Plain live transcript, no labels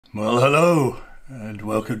Well, hello, and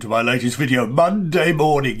welcome to my latest video. Monday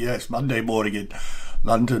morning, yes, Monday morning in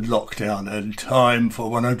London lockdown, and time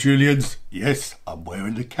for one of Julian's, yes, I'm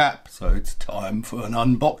wearing the cap, so it's time for an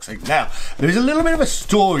unboxing. Now, there's a little bit of a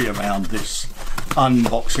story around this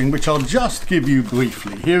unboxing, which I'll just give you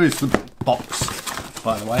briefly. Here is the box,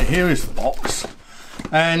 by the way, here is the box,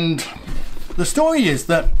 and the story is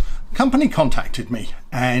that a company contacted me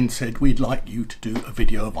and said, we'd like you to do a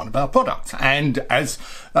video of one of our products. And as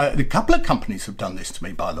a couple of companies have done this to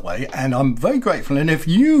me, by the way, and I'm very grateful. And if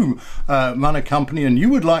you run a company and you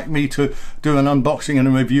would like me to do an unboxing and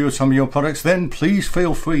a review of some of your products, then please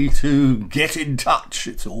feel free to get in touch.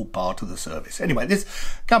 It's all part of the service. Anyway, this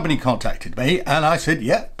company contacted me and I said,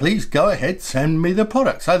 yeah, please go ahead, send me the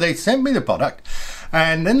product. So they sent me the product.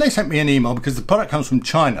 And then they sent me an email because the product comes from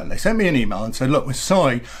China. They sent me an email and said, look, we're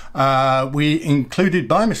sorry, we included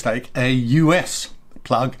by mistake a US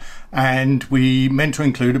plug and we meant to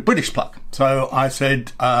include a British plug. So I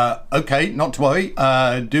said, okay, not to worry,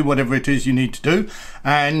 do whatever it is you need to do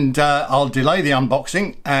and I'll delay the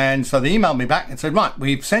unboxing. And so they emailed me back and said, right,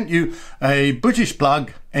 we've sent you a British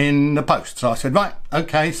plug in the post. So I said, right,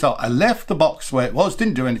 okay. So I left the box where it was,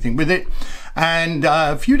 didn't do anything with it. And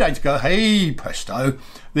a few days ago, hey presto,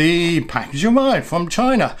 the package arrived from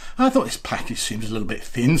China. I thought this package seems a little bit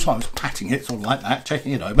thin, so I was patting it sort of like that,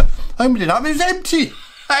 checking it over. Opened it up, it was empty.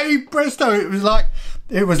 Hey presto, it was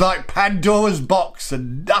like Pandora's box,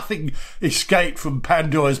 and nothing escaped from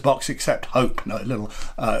Pandora's box except hope. No, a little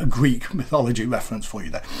Greek mythology reference for you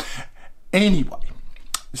there. Anyway,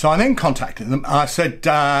 so I then contacted them. I said,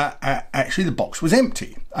 actually the box was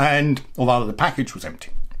empty, or rather the package was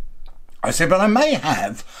empty. I said, but I may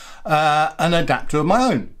have an adapter of my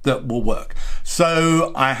own that will work.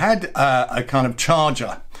 So I had a kind of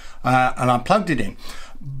charger and I plugged it in.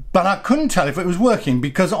 But I couldn't tell if it was working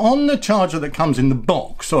because on the charger that comes in the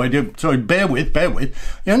box, sorry, bear with,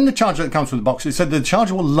 in the charger that comes from the box, it said the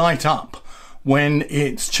charger will light up when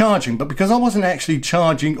it's charging. But because I wasn't actually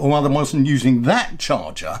charging, or rather wasn't using that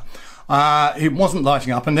charger, it wasn't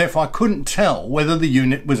lighting up, and therefore I couldn't tell whether the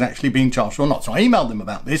unit was actually being charged or not. So I emailed them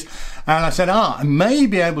about this and I said, I may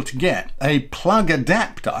be able to get a plug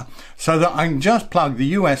adapter so that I can just plug the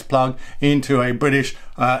US plug into a British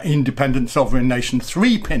independent sovereign nation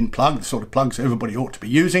 3-pin plug, the sort of plugs everybody ought to be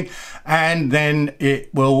using, and then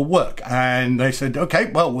it will work. And they said,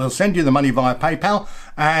 okay, well, we'll send you the money via PayPal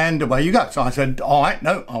and away you go. So I said, all right,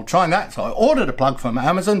 no, I'll try that. So I ordered a plug from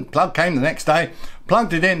Amazon, plug came the next day,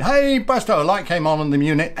 plugged it in, hey presto, a light came on the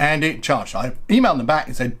unit and it charged. I emailed them back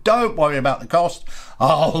and said, don't worry about the cost,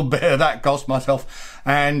 I'll bear that cost myself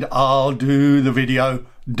and I'll do the video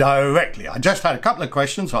directly. I just had a couple of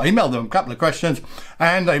questions, so I emailed them a couple of questions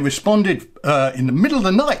and they responded in the middle of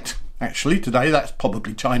the night. Actually today, that's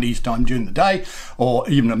probably Chinese time during the day or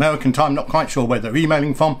even American time, not quite sure where they're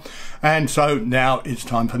emailing from. And so now it's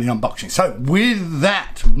time for the unboxing. So with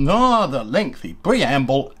that rather lengthy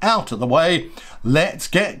preamble out of the way, let's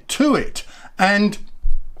get to it. And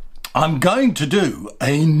I'm going to do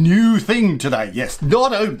a new thing today. Yes,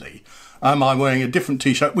 not only am I wearing a different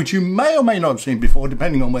t-shirt, which you may or may not have seen before,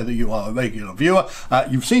 depending on whether you are a regular viewer.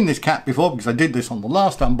 You've seen this cap before because I did this on the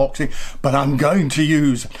last unboxing, but I'm going to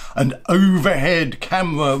use an overhead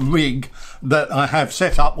camera rig that I have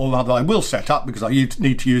set up, or rather I will set up because I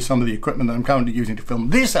need to use some of the equipment that I'm currently using to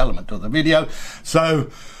film this element of the video. So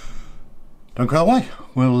don't go away.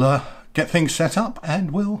 We'll get things set up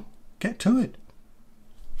and we'll get to it.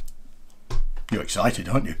 You're excited,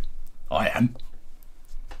 aren't you? I am.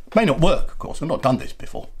 May not work, of course. I've not done this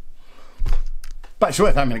before. But it's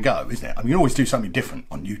worth having a go, isn't it? I mean, you can always do something different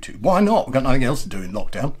on YouTube. Why not? We've got nothing else to do in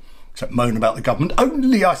lockdown except moan about the government.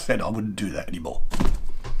 Only I said I wouldn't do that anymore.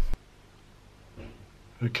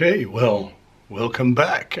 Okay, well, welcome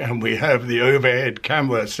back. And we have the overhead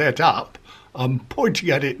camera set up. I'm pointing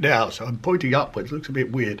at it now, so I'm pointing upwards. Looks a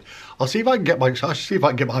bit weird. I'll see if I can get my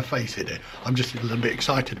face in it. I'm just a little bit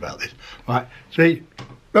excited about this. Right, see,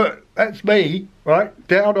 look, that's me, right,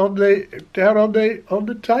 down on the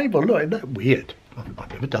table. Look, isn't that weird?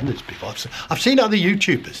 I've never done this before. I've seen other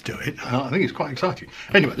YouTubers do it. I think it's quite exciting.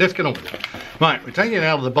 Anyway, let's get on with it. Right, we're taking it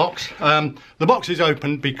out of the box. The box is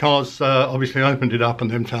open because obviously I opened it up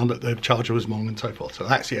and then found that the charger was wrong and so forth. So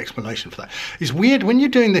that's the explanation for that. It's weird when you're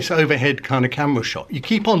doing this overhead kind of camera shot. You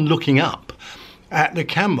keep on looking up at the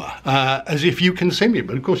camera as if you can see me,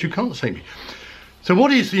 but of course you can't see me. So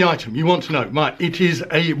what is the item you want to know? Right, it is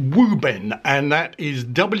a Wuben, and that is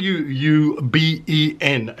W-U-B-E-N,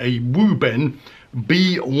 a Wuben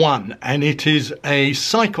B1, and it is a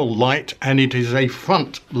cycle light and it is a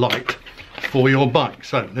front light for your bike.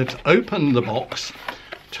 So let's open the box,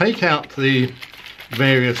 take out the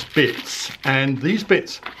various bits, and these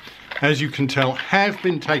bits, as you can tell, have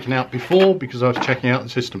been taken out before because I was checking out the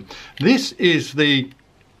system. This is the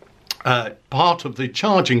part of the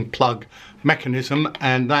charging plug mechanism,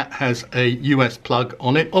 and that has a US plug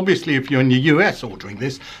on it. Obviously, if you're in the US ordering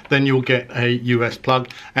this, then you'll get a US plug,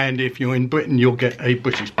 and if you're in Britain, you'll get a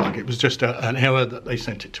British plug. It was just an error that they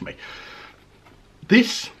sent it to me.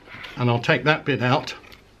 This, and I'll take that bit out,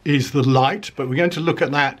 is the light, but we're going to look at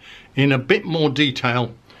that in a bit more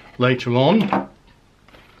detail later on.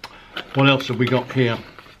 What else have we got here?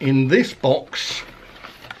 In this box,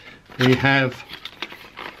 we have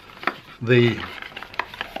the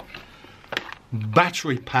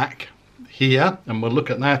battery pack here, and we'll look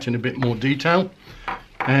at that in a bit more detail.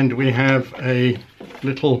 And we have a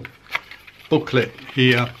little booklet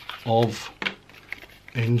here of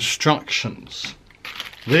instructions.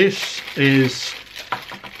 This is,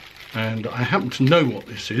 and I happen to know what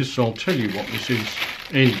this is, so I'll tell you what this is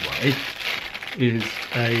anyway, is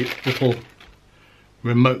a little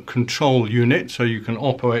remote control unit, so you can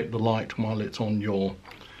operate the light while it's on your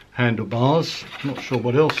handlebars. Not sure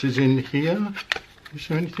what else is in here. Is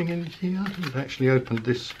there anything in here? I've actually opened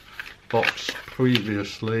this box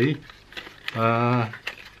previously. Not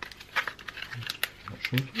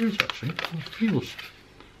sure if there is actually. It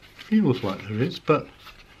feels like there is, but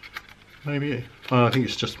maybe. I think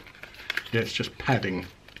it's just, yeah, it's just padding.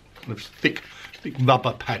 It's thick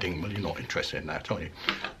rubber padding. Well, you're not interested in that, are you?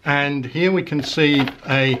 And here we can see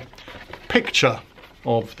a picture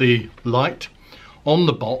of the light on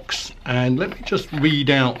the box, and let me just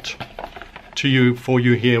read out to you for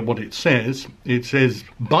you here what it says. It says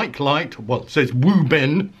bike light, well, it says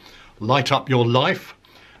Wuben, light up your life.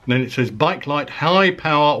 And then it says bike light, high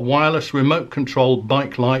power wireless remote control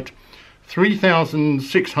bike light,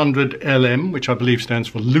 3600 LM, which I believe stands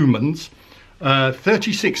for lumens,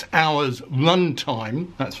 36 hours run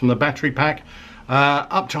time, that's from the battery pack,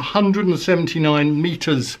 up to 179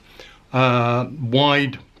 meters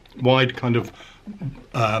wide kind of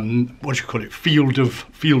what do you call it, field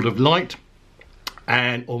of light,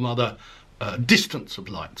 and or rather distance of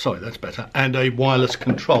light, sorry, that's better, and a wireless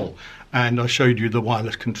control. And I showed you the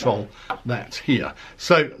wireless control that's here.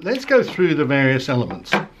 So let's go through the various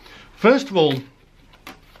elements. First of all,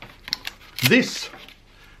 this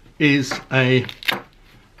is a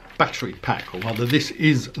battery pack, or rather this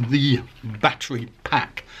is the battery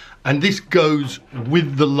pack, and this goes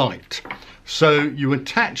with the light. So you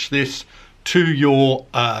attach this to your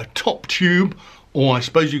top tube, or I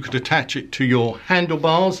suppose you could attach it to your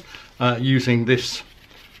handlebars using this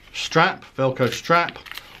strap, Velcro strap,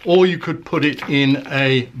 or you could put it in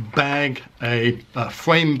a bag, a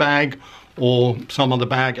frame bag, or some other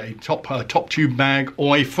bag, a top tube bag,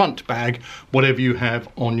 or a front bag, whatever you have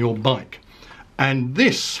on your bike. And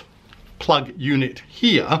this plug unit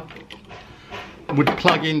here would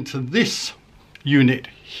plug into this unit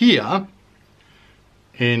here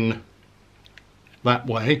in that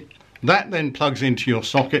way. That then plugs into your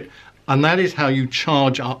socket, and that is how you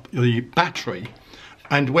charge up the battery.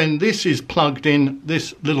 And when this is plugged in,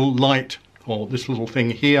 this little light, or this little thing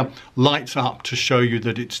here, lights up to show you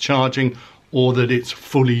that it's charging or that it's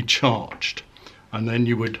fully charged. And then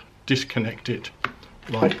you would disconnect it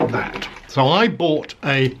like that. So I bought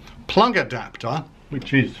a plug adapter,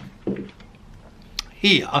 which is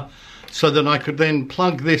here, so that I could then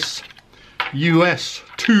plug this US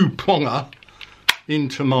 2-pronger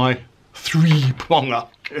into my 3-pronger.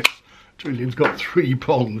 Yes, Julian's got 3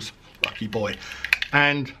 prongs, lucky boy.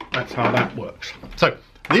 And that's how that works. So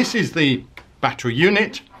this is the battery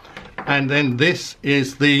unit, and then this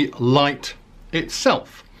is the light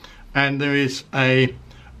itself. And there is a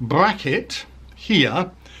bracket here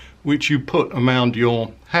which you put around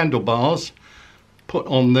your handlebars, put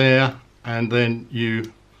on there, and then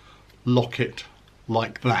you lock it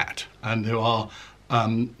like that. And there are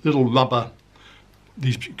little rubber,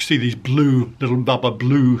 you can see these blue, little rubber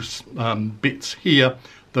blue bits here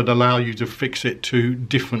that allow you to fix it to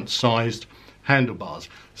different sized handlebars.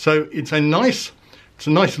 So it's a nice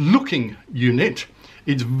looking unit.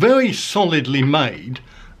 It's very solidly made.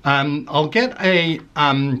 I'll get a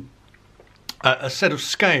set of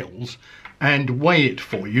scales and weigh it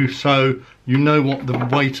for you, so you know what the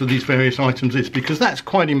weight of these various items is, because that's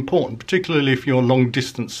quite important, particularly if you're a long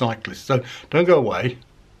distance cyclist. So don't go away.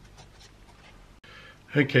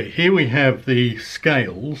 Okay, here we have the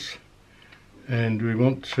scales, and we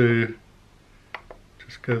want to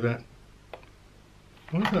just go that.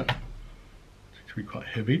 What is that? Seems to be quite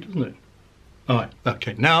heavy, doesn't it? All right,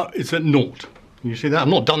 okay, now it's at 0. Can you see that? I've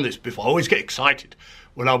not done this before. I always get excited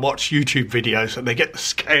when I watch YouTube videos and they get the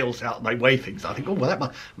scales out and they weigh things. I think, oh, well,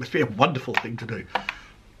 that must be a wonderful thing to do.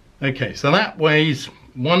 Okay, so that weighs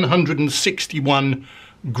 161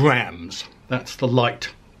 grams. That's the light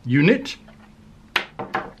unit.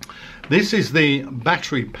 This is the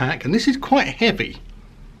battery pack, and this is quite heavy.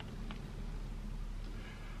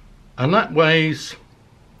 And that weighs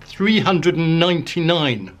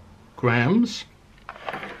 399 grams.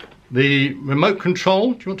 The remote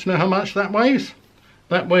control, do you want to know how much that weighs?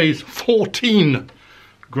 That weighs 14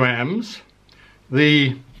 grams.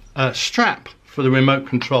 The strap for the remote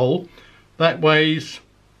control, that weighs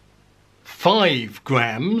 5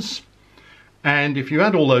 grams. And if you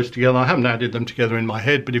add all those together, I haven't added them together in my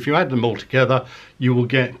head, but if you add them all together, you will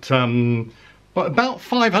get about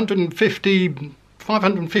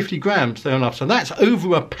 550 grams, there enough. So that's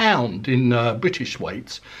over a pound in British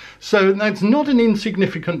weights. So that's not an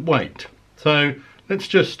insignificant weight. So let's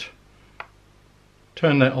just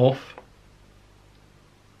turn that off.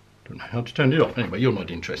 Don't know how to turn it off. Anyway, you're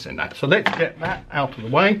not interested in that. So let's get that out of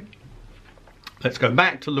the way. Let's go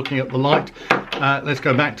back to looking at the light. Let's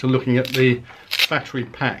go back to looking at the battery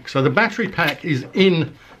pack. So the battery pack is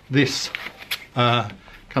in this kind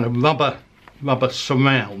of rubber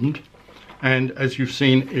surround. And as you've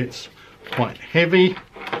seen, it's quite heavy,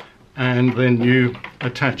 and then you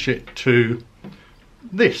attach it to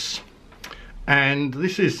this. And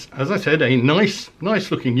this is, as I said, a nice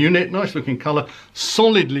looking unit, nice looking colour,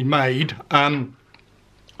 solidly made. I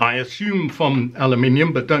assume from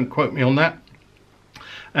aluminium, but don't quote me on that.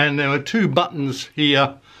 And there are two buttons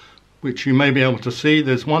here, which you may be able to see.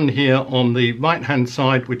 There's one here on the right hand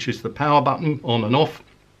side, which is the power button, on and off.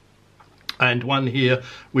 And one here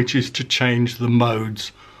which is to change the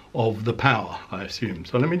modes of the power, I assume.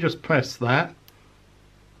 So let me just press that.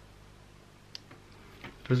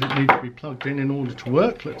 Does it need to be plugged in order to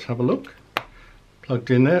work? Let's have a look. Plugged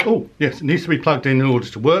in there. Oh yes, it needs to be plugged in order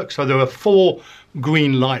to work. So there are 4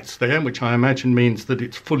 green lights there, which I imagine means that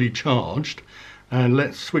it's fully charged. And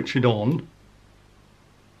let's switch it on.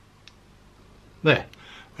 There.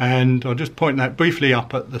 And I'll just point that briefly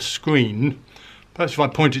up at the screen. Perhaps if I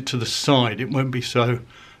point it to the side, it won't be so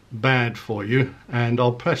bad for you. And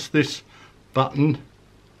I'll press this button.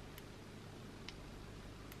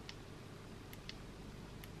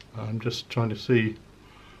 I'm just trying to see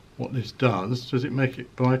what this does. Does it make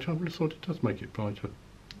it brighter? I would have thought it does make it brighter.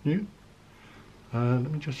 You?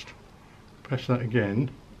 Let me just press that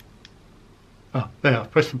again. Ah, there,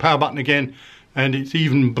 I've pressed the power button again and it's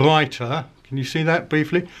even brighter. Can you see that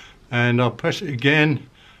briefly? And I'll press it again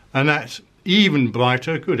and that's even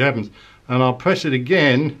brighter. Good heavens. And I'll press it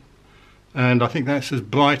again and I think that's as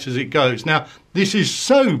bright as it goes. Now this is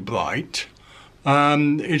so bright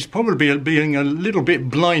it's probably being a little bit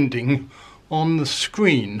blinding on the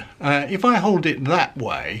screen. If I hold it that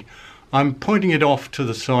way, I'm pointing it off to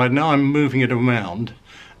the side, now I'm moving it around,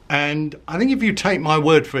 and I think if you take my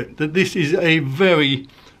word for it that this is a very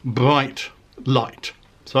bright light.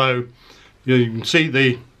 So you can see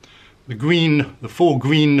the 4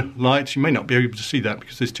 green lights. You may not be able to see that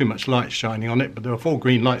because there's too much light shining on it, but there are 4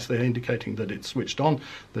 green lights there indicating that it's switched on,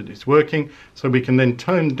 that it's working. So we can then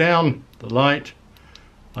tone down the light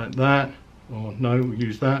like that, or no, we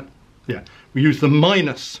use that. Yeah, we use the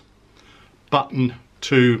minus button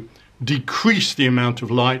to decrease the amount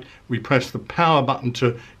of light. We press the power button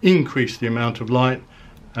to increase the amount of light,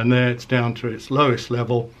 and there it's down to its lowest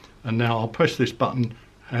level. And now I'll press this button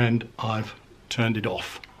and I've turned it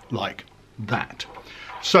off like that.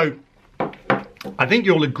 So I think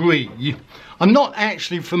you'll agree, I'm not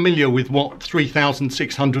actually familiar with what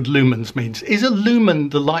 3600 lumens means. Is a lumen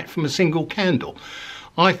the light from a single candle?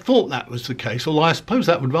 I thought that was the case, although I suppose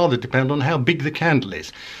that would rather depend on how big the candle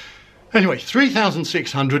is. Anyway,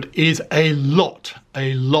 3600 is a lot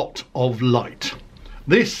of light.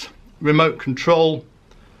 This remote control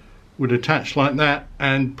would attach like that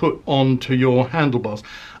and put onto your handlebars.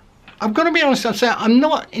 I've got to be honest, I'm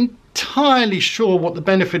not entirely sure what the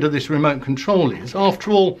benefit of this remote control is.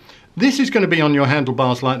 After all, this is going to be on your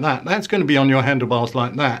handlebars like that. That's going to be on your handlebars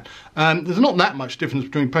like that. There's not that much difference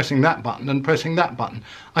between pressing that button and pressing that button.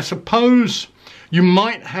 I suppose you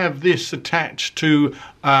might have this attached to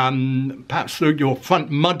perhaps your front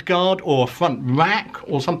mudguard or front rack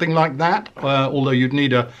or something like that, although you'd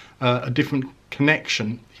need a different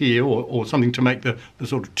connection here or something to make the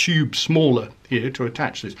sort of tube smaller here to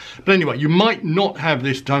attach this. But anyway, you might not have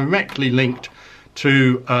this directly linked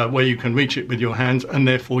to where you can reach it with your hands, and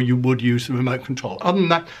therefore you would use the remote control. Other than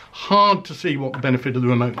that, hard to see what the benefit of the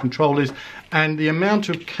remote control is, and the amount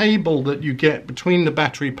of cable that you get between the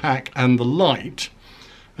battery pack and the light,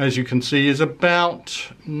 as you can see, is about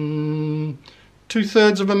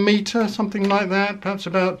 2/3 of a metre, something like that, perhaps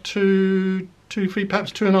about 2 feet,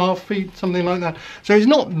 perhaps 2.5 feet, something like that. So it's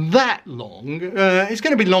not that long. It's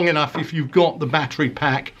going to be long enough if you've got the battery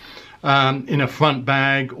pack in a front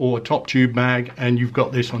bag or a top tube bag, and you've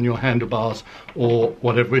got this on your handlebars or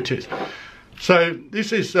whatever it is. So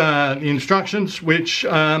this is the instructions, which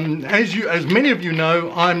as many of you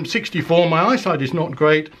know, I'm 64, my eyesight is not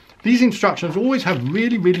great. These instructions always have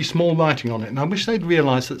really, really small writing on it, and I wish they'd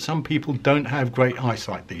realise that some people don't have great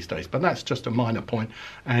eyesight these days, but that's just a minor point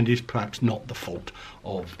and is perhaps not the fault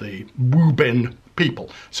of the Wuben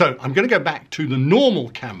people. So I'm going to go back to the normal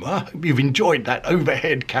camera. You've enjoyed that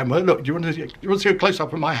overhead camera. Look, do you want to see a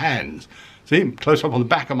close-up of my hands? See, close-up on the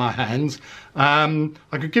back of my hands. I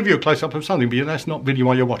could give you a close-up of something, but that's not really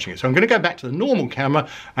why you're watching it. So I'm going to go back to the normal camera,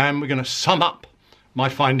 and we're going to sum up my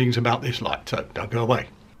findings about this light. So don't go away.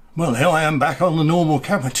 Well, here I am back on the normal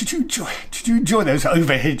camera. Did you enjoy those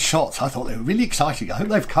overhead shots? I thought they were really exciting. I hope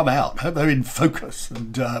they've come out. I hope they're in focus,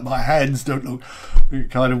 and my hands don't look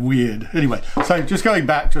kind of weird. Anyway, so just going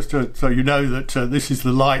back, just so you know that this is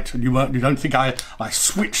the light, and you don't think I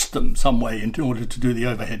switched them some way in order to do the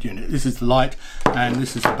overhead unit. This is the light, and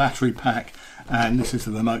this is the battery pack, and this is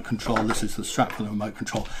the remote control. This is the strap for the remote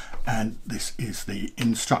control, and this is the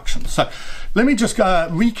instructions. So let me just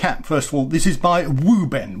recap first of all. This is by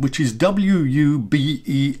Wuben, which is W-U-B-E-N,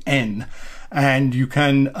 and you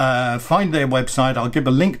can find their website. I'll give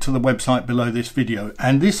a link to the website below this video,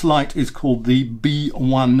 and this light is called the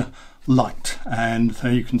B1 light, and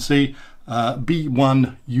there you can see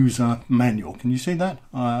B1 user manual. Can you see that?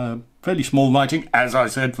 Fairly small writing, as I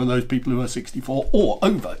said, for those people who are 64 or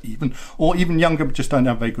over even, or even younger, but just don't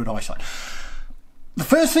have very good eyesight. The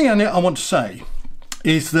first thing I want to say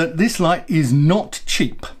is that this light is not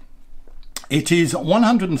cheap. It is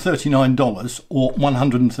 $139 or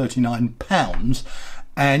 £139,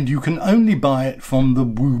 and you can only buy it from the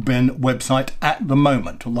Wuben website at the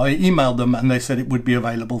moment, although I emailed them and they said it would be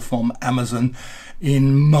available from Amazon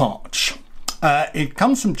in March. It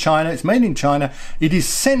comes from China, it's made in China, it is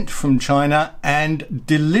sent from China, and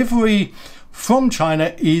delivery from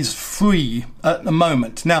China is free at the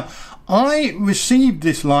moment. Now, I received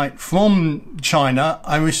this light from China.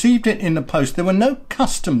 I received it in the post. There were no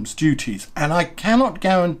customs duties, and I cannot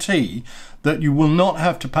guarantee that you will not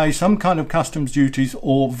have to pay some kind of customs duties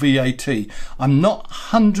or VAT. I'm not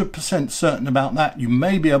 100% certain about that. You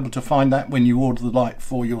may be able to find that when you order the light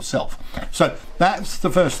for yourself. So that's the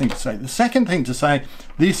first thing to say. The second thing to say,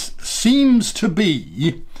 this seems to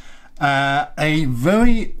be a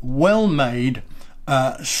very well-made,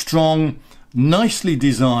 strong, nicely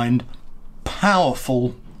designed,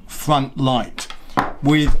 powerful front light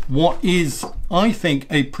with what is, I think,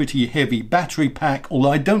 a pretty heavy battery pack,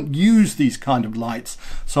 although I don't use these kind of lights,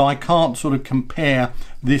 so I can't sort of compare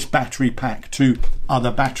this battery pack to other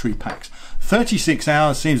battery packs. 36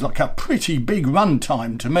 hours seems like a pretty big run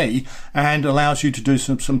time to me, and allows you to do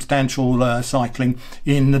some substantial cycling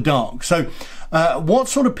in the dark. So what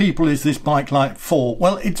sort of people is this bike light for?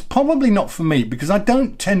 Well, it's probably not for me, because I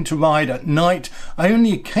don't tend to ride at night. I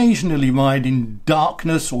only occasionally ride in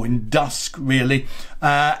darkness or in dusk, really,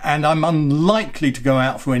 and I'm unlikely to go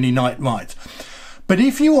out for any night rides. But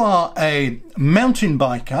if you are a mountain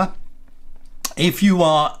biker, if you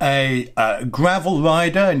are a gravel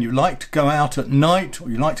rider and you like to go out at night, or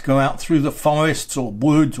you like to go out through the forests or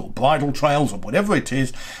woods or bridle trails or whatever it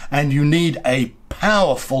is, and you need a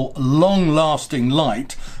powerful, long-lasting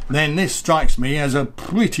light, then this strikes me as a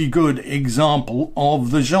pretty good example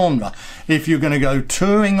of the genre. If you're going to go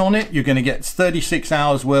touring on it, you're going to get 36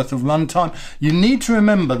 hours worth of runtime. You need to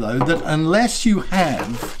remember, though, that unless you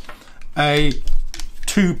have a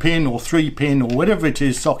 2-pin or 3-pin or whatever it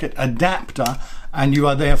is socket adapter, and you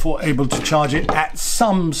are therefore able to charge it at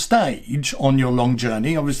some stage on your long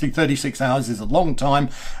journey. Obviously 36 hours is a long time,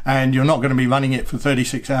 and you're not going to be running it for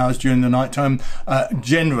 36 hours during the night time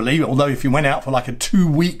generally, although if you went out for like a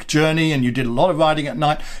 2-week journey and you did a lot of riding at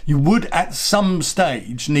night, you would at some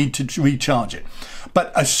stage need to recharge it.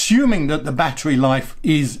 But assuming that the battery life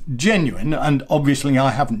is genuine, and obviously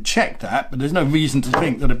I haven't checked that, but there's no reason to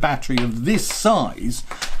think that a battery of this size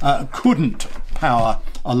couldn't power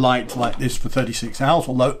a light like this for 36 hours,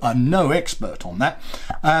 although I'm no expert on that,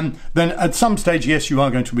 then at some stage, yes, you are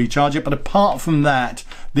going to recharge it. But apart from that,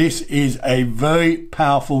 this is a very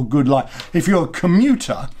powerful, good light. If you're a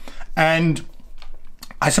commuter and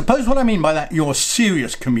I suppose what I mean by that, you're a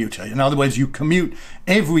serious commuter. In other words, you commute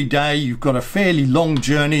every day, you've got a fairly long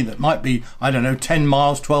journey that might be, I don't know, 10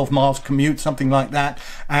 miles, 12 miles commute, something like that.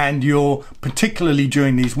 And you're, particularly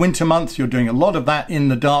during these winter months, you're doing a lot of that in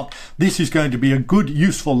the dark. This is going to be a good,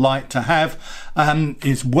 useful light to have.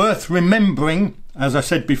 It's worth remembering, as I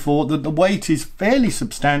said before, that the weight is fairly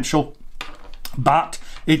substantial, but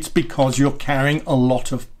it's because you're carrying a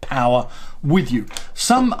lot of power with you.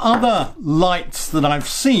 Some other lights that I've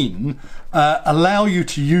seen allow you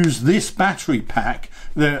to use this battery pack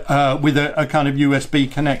with a kind of USB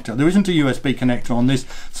connector. There isn't a USB connector on this,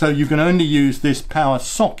 so you can only use this power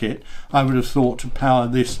socket, I would have thought, to power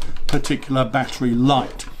this particular battery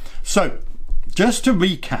light. So just to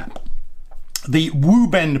recap, the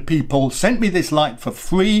Wuben people sent me this light for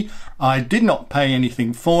free. I did not pay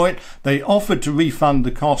anything for it. They offered to refund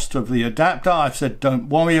the cost of the adapter. I said, don't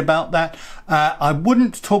worry about that. I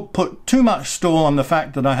wouldn't put too much store on the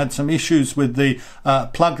fact that I had some issues with the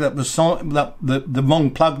plug that was the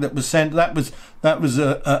wrong plug that was sent. That was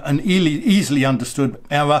an easily understood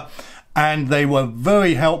error. And they were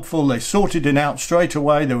very helpful. They sorted it out straight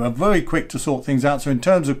away. They were very quick to sort things out. So in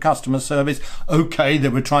terms of customer service, okay, they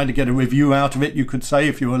were trying to get a review out of it, you could say,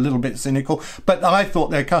 if you were a little bit cynical. But I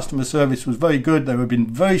thought their customer service was very good. They have been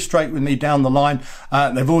very straight with me down the line.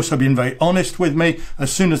 They've also been very honest with me.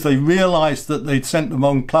 As soon as they realized that they'd sent the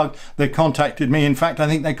wrong plug, they contacted me. In fact, I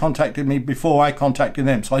think they contacted me before I contacted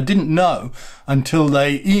them. So I didn't know until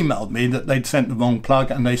they emailed me that they'd sent the wrong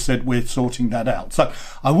plug, and they said, we're sorting that out. So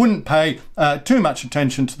I wouldn't pay too much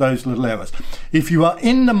attention to those little errors. If you are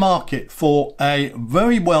in the market for a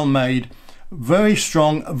very well made, very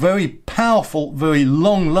strong, very powerful, very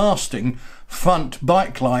long lasting front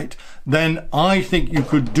bike light, then I think you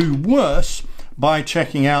could do worse by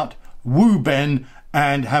checking out Wuben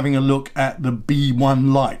and having a look at the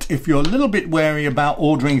B1 light. If you're a little bit wary about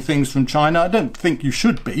ordering things from China, I don't think you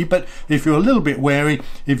should be, but if you're a little bit wary,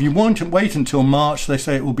 if you want to wait until March, they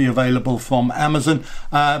say it will be available from Amazon,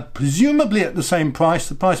 presumably at the same price.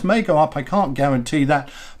 The price may go up, I can't guarantee that,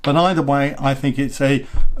 but either way, I think it's a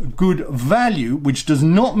good value, which does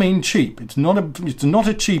not mean cheap. It's not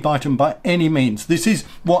a cheap item by any means. This is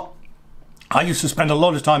what I used to spend a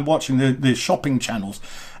lot of time watching the shopping channels,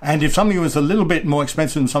 and if something was a little bit more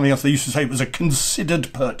expensive than something else, they used to say it was a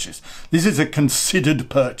considered purchase. This is a considered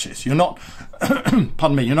purchase. You're not,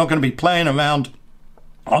 pardon me, you're not going to be playing around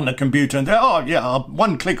on the computer and say, oh yeah,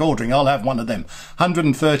 one click ordering, I'll have one of them.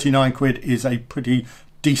 139 quid is a pretty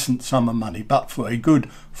decent sum of money, but for a good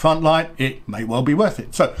front light, it may well be worth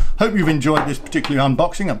it. So hope you've enjoyed this particular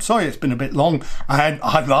unboxing. I'm sorry it's been a bit long, and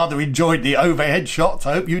I've rather enjoyed the overhead shots.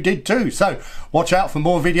 I hope you did too. So watch out for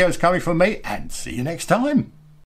more videos coming from me, and see you next time.